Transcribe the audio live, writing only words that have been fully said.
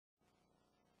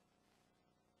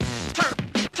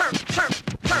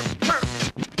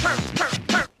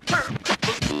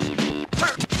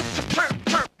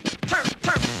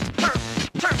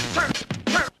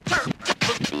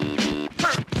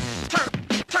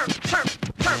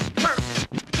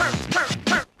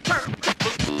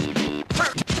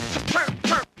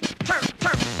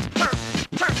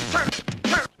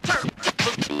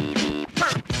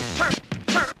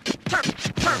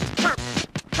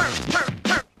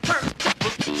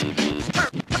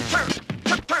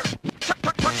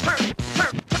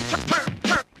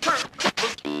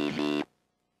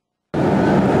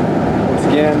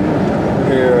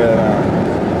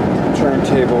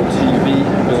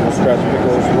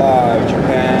live,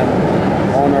 Japan.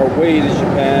 On our way to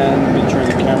Japan, we turn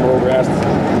the camera over, ask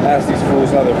these fools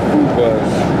how their food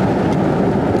was.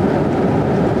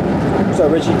 What's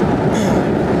up, Richie?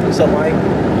 What's up, Mike?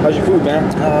 How's your food,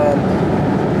 man?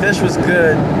 Fish was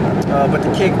good, but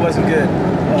the cake wasn't good.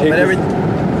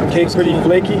 Cake's pretty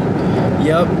flaky?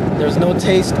 Yep, there's no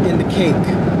taste in the cake,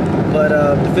 but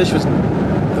the fish was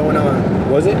going on.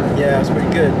 Was it? Yeah, it was pretty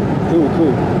good. Cool,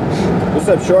 cool. What's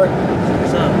up, Short?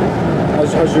 What's up?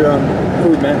 How's your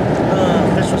food, man?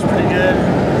 Fish was pretty good.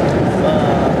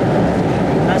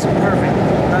 That's perfect.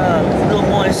 A little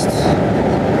moist.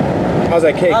 How's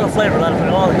that cake? A lot of flavor, a lot of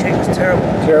flavor. Oh, the cake was terrible.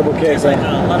 Terrible cake, Tastes like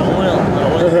a lot of oil.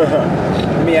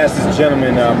 Let me ask this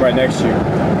gentleman right next to you.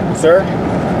 Sir?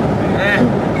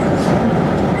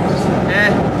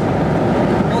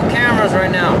 No cameras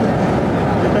right now.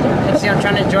 You see, I'm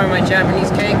trying to enjoy my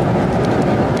Japanese cake.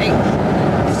 Hey,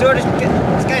 stewardess,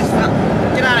 this guy's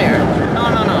get out of here. No.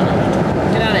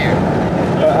 Get out of here.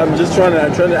 I'm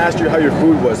trying to ask you how your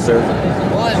food was, sir.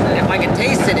 Well, if I can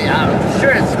taste it, I'm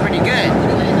sure it's pretty good.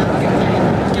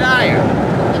 Get out of here.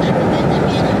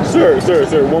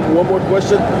 Sir, one more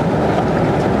question.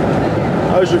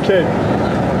 How's your cake?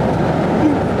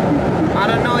 I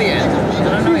don't know yet.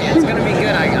 It's gonna be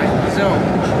good, I presume.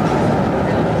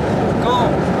 Go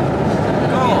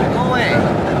away.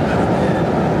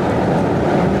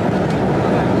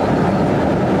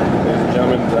 Ladies and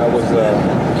gentlemen, that was a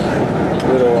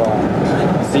little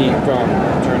scene from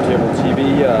Turntable TV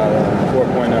 4.0.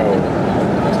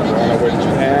 We're on our way to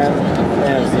Japan,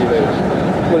 and see you later.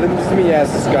 Well, let me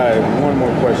ask this guy one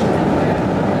more question.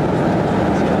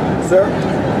 Sir?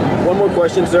 One more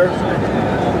question, sir.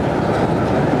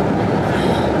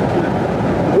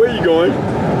 Where are you going?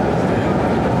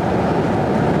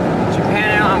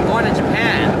 Japan, I'm going to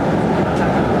Japan.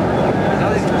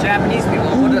 All these Japanese people,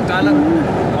 what do I look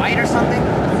white or something?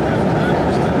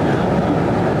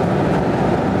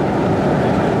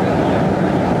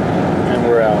 And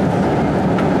we're out.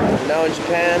 Now in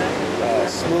Japan,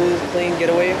 smooth, clean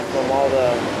getaway from all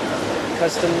the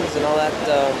customs and all that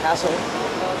hassle.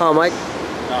 Huh, Mike?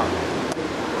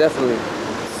 Definitely.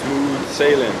 Smooth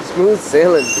sailing. Smooth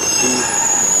sailing.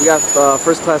 We got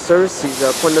first class service. He's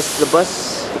pointing us to the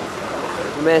bus.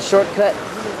 My man, Shortkut.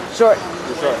 Short.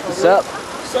 What's up?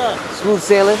 What's up? Smooth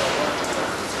sailing.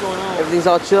 What's going on? Everything's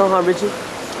all chill, huh, Richie?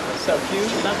 What's up, Q?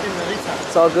 Nothing, Marita.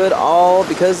 It's all good, all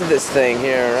because of this thing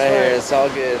here, right here. It's all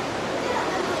good.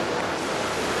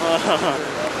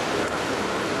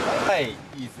 Hey.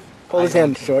 Hold his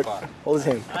hand, Short. Hold his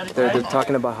hand. They're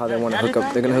talking about how they want to hook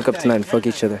up. They're gonna hook up tonight and fuck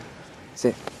each other.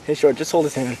 Say, hey, Short, just hold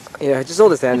his hand. Yeah, just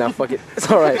hold his hand now. Fuck it. It's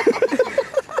all right.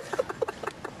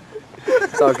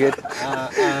 It's all good.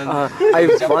 I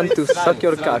want to suck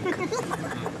your cock.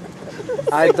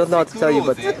 I don't know how to tell you,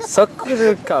 but suck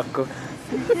your cock.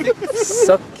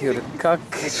 Suck your cock.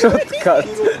 Shortcut.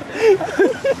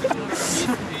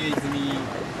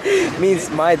 Means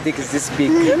my dick is this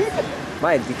big.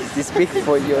 My dick is this big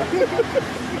for you.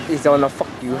 He's gonna fuck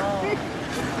you.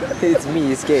 It's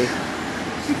me, it's gay.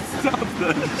 Stop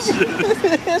that shit.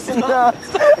 It's enough.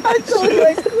 I told you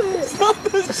I quit. Stop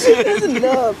that shit. It's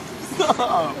enough.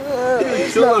 Stop.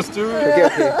 Kill us, dude.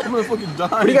 Okay. I'm gonna fucking die.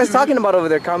 What are you guys talking about over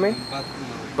there, Kame?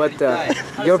 But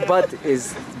your butt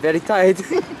is very tight.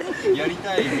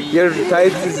 Your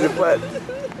tight is the butt.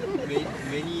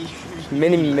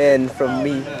 Many men from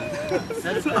me.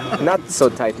 Not so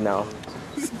tight now.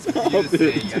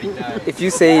 If you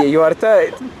say you are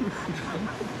tight,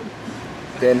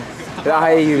 then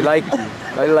I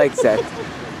like that.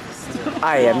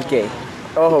 I am gay.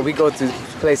 Oh, we go to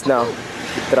place now. To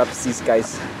trap these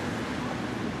guys.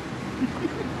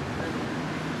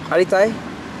 Are you tight?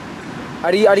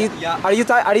 Are you tight? Are you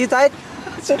tight?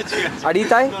 Are you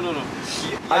tight? No.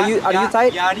 Are you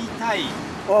tight?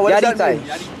 Oh, what does that mean?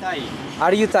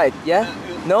 Are you tight? Yeah?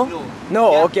 No?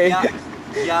 No, okay. Oh,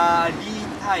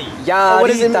 what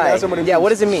does it mean? That's what it means. Yeah, what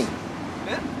does it mean?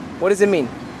 What does it mean?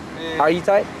 Are you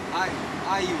tight? I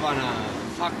wanna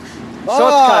fuck.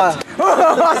 Shortcut.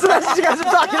 Oh, so that's what you guys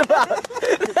are talking about.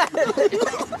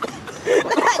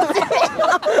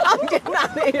 I'm getting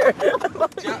out of here.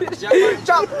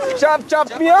 Chop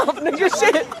me off, nigga.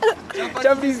 Shit.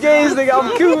 Japanese gays, nigga.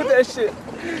 I'm cool with that shit.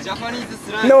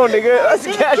 No, nigga. That's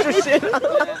casual shit.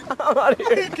 I'm out of here.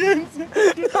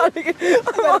 I'm out of here.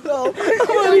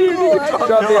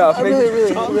 Drop me off,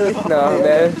 nigga. No,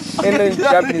 man. Ain't nothing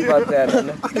Japanese about that,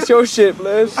 man. It's your shit,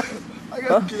 man. I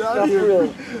gotta get out of here.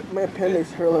 Real. My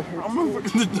appendix hurts. I'm gonna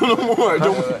fucking do no more.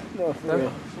 No, for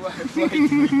real.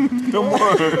 No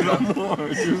more. Dude.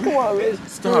 Come on, Rich.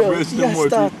 Stop, Rich. No more,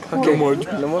 stop. dude. Okay. No more.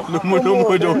 No more? No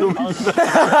more. Don't.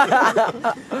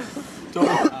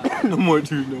 No more,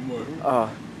 dude. No more.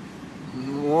 No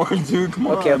more, dude. Come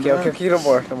on. Okay. No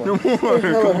more. No more. It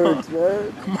hurts,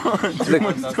 man. Come on, dude.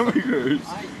 My stomach hurts.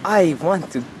 I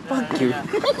want to fuck you.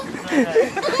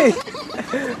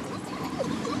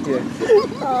 Yeah.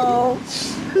 Oh.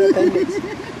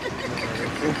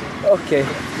 Okay. I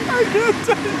can't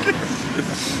take it.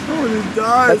 I wanna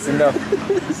die. That's enough.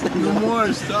 No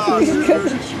more. Stop, dude.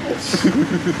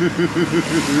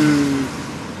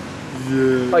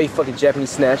 Yeah. Oh, you fucking Japanese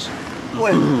snatch.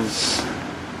 What?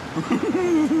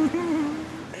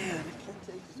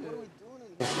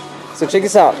 So check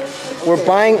this out. We're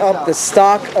buying up the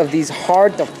stock of these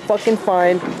hard to fucking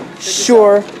find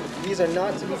Shure. These are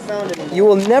not to be found anymore. You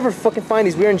will never fucking find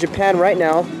these. We're in Japan right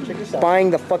now buying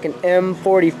the fucking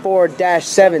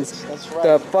M44-7s. That's right.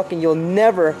 The fucking, you'll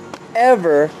never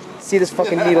ever see this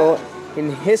fucking needle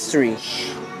in history.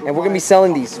 And we're gonna be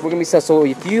selling these. We're gonna be selling. So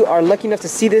if you are lucky enough to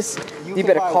see this, you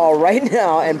better call right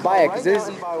now and buy it, because these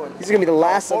are gonna be the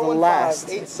last of the last.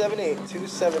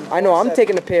 878-2747. I know I'm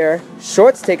taking a pair.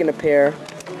 Short's taking a pair.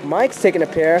 Mike's taking a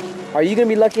pair. Are you gonna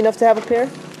be lucky enough to have a pair?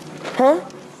 Huh?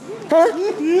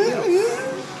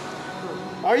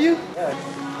 Are you?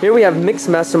 Here we have Mix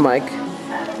Master Mike.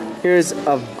 Here's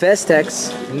a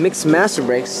Vestax Mix Master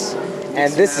Brakes,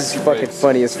 and this is fucking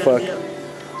funny as fuck.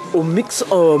 Oh, Mix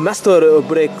Master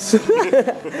Brakes.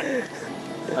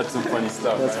 That's some funny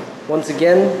stuff, man. Once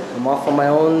again, I'm off on my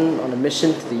own on a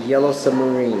mission to the Yellow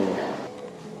Submarine.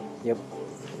 Yep.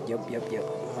 I'm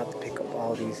about to pick up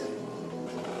all these.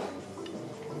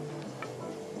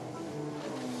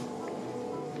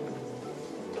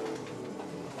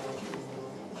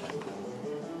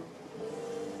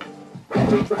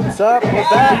 What's up? We're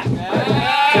back.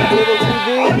 Turntable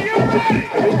TV.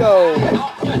 Here we go.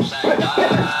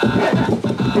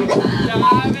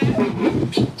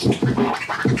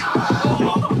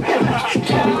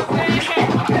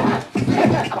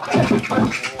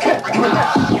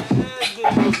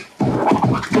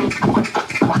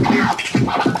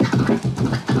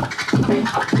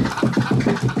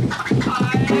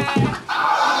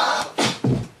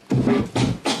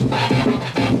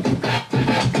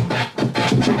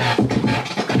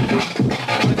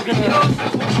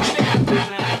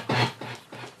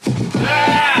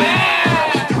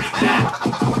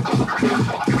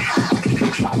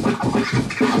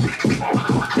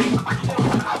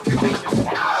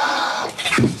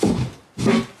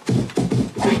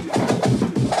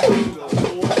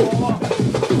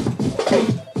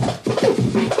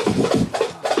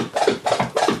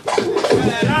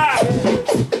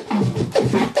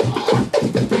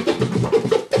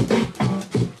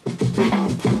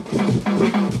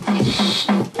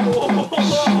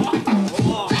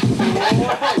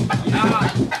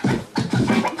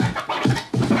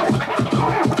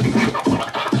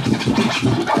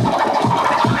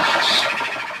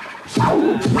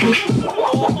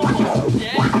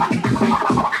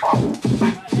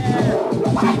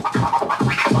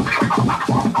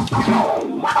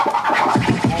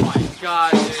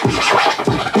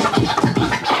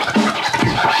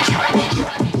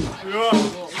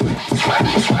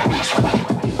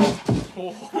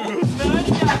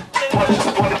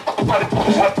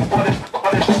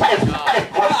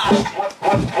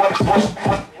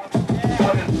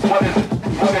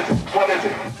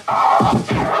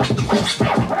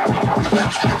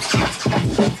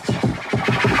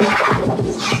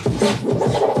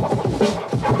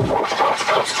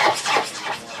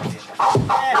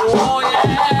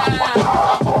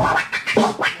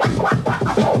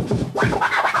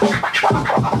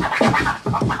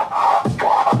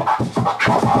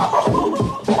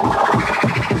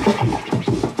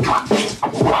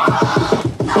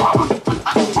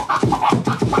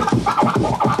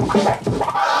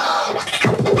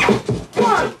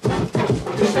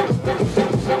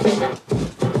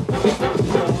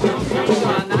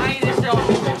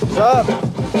 What's up?